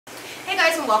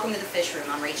guys, and welcome to the Fish Room.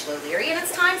 I'm Rachel O'Leary, and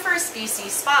it's time for a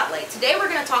species spotlight. Today we're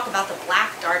going to talk about the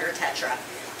black darter tetra,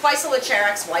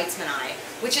 Peocilocherax weitmani,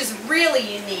 which is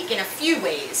really unique in a few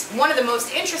ways. One of the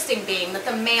most interesting being that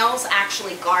the males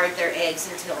actually guard their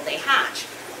eggs until they hatch.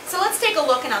 So let's take a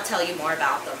look and I'll tell you more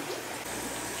about them.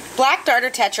 Black darter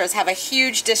tetras have a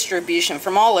huge distribution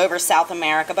from all over South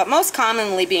America, but most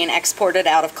commonly being exported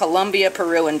out of Colombia,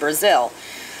 Peru, and Brazil.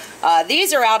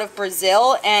 These are out of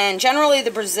Brazil, and generally the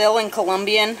Brazilian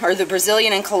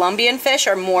and Colombian fish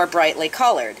are more brightly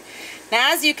colored.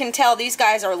 Now, as you can tell, these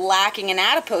guys are lacking an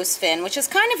adipose fin, which is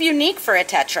kind of unique for a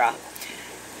tetra.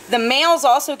 The males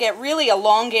also get really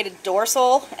elongated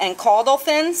dorsal and caudal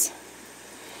fins,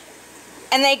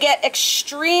 and they get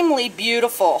extremely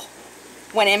beautiful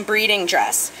when in breeding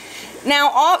dress.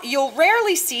 Now, you'll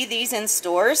rarely see these in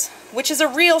stores, which is a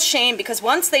real shame because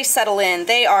once they settle in,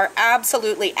 they are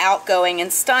absolutely outgoing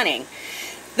and stunning.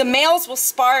 The males will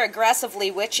spar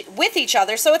aggressively with each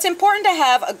other, so it's important to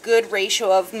have a good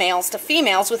ratio of males to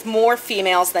females, with more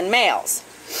females than males.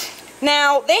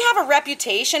 Now, they have a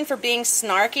reputation for being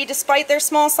snarky despite their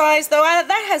small size, though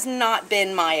that has not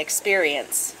been my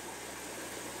experience.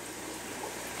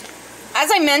 As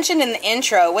I mentioned in the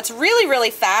intro, what's really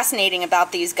fascinating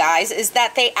about these guys is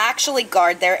that they actually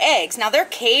guard their eggs. Now, they're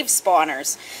cave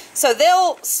spawners, so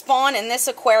they'll spawn in this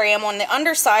aquarium on the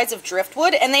undersides of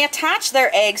driftwood, and they attach their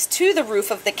eggs to the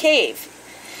roof of the cave,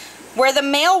 where the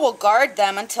male will guard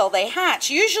them until they hatch,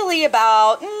 usually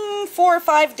about 4 or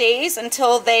 5 days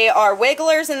until they are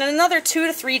wigglers, and another 2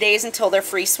 to 3 days until they're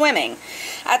free swimming.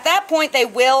 At that point, they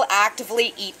will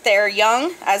actively eat their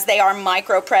young, as they are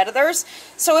micropredators.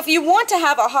 So if you want to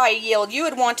have a high yield, you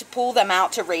would want to pull them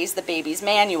out to raise the babies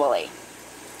manually.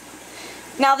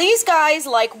 Now, these guys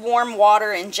like warm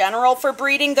water in general for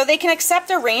breeding, though they can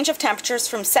accept a range of temperatures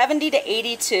from 70 to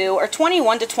 82 or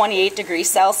 21 to 28 degrees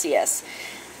Celsius.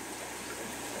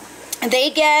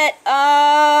 They get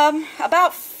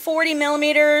about 40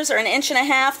 millimeters or 1.5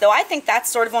 inches, though I think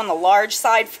that's sort of on the large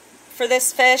side for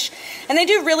this fish. And they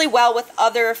do really well with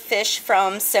other fish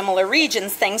from similar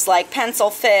regions, things like pencil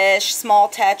fish, small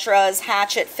tetras,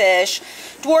 hatchet fish,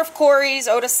 dwarf cories,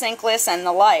 otocinclus, and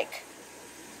the like.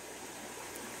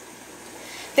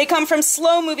 They come from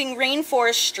slow-moving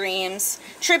rainforest streams,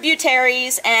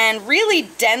 tributaries, and really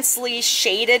densely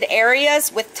shaded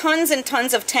areas with tons and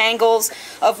tons of tangles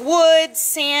of wood,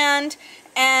 sand,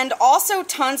 and also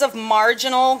tons of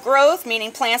marginal growth,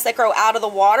 meaning plants that grow out of the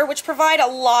water, which provide a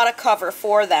lot of cover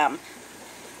for them.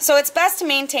 So it's best to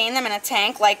maintain them in a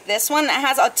tank like this one that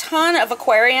has a ton of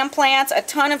aquarium plants, a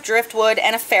ton of driftwood,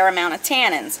 and a fair amount of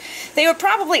tannins. They would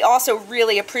probably also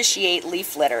really appreciate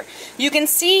leaf litter. You can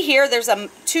see here there's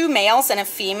 2 males and a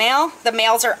female. The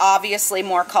males are obviously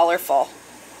more colorful.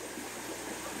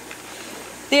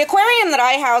 The aquarium that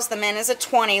I house them in is a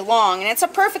 20 long, and it's a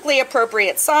perfectly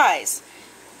appropriate size.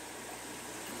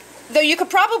 Though you could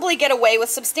probably get away with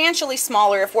substantially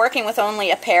smaller if working with only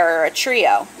a pair or a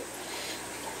trio.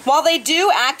 While they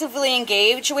do actively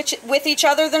engage with each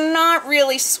other, they're not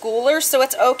really schoolers, so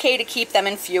it's okay to keep them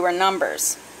in fewer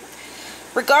numbers.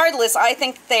 Regardless, I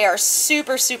think they are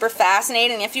super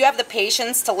fascinating. If you have the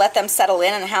patience to let them settle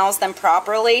in and house them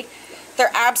properly,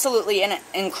 they're absolutely an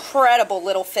incredible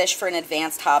little fish for an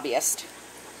advanced hobbyist.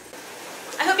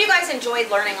 I hope you guys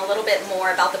enjoyed learning a little bit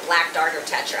more about the black darter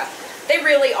tetra. They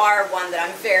really are one that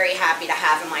I'm very happy to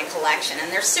have in my collection,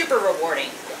 and they're super rewarding.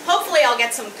 Hopefully I'll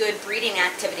get some good breeding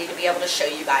activity to be able to show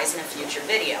you guys in a future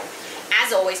video.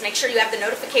 As always, make sure you have the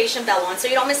notification bell on so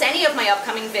you don't miss any of my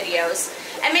upcoming videos,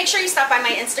 and make sure you stop by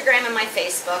my Instagram and my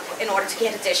Facebook in order to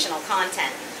get additional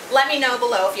content. Let me know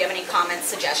below if you have any comments,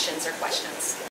 suggestions, or questions.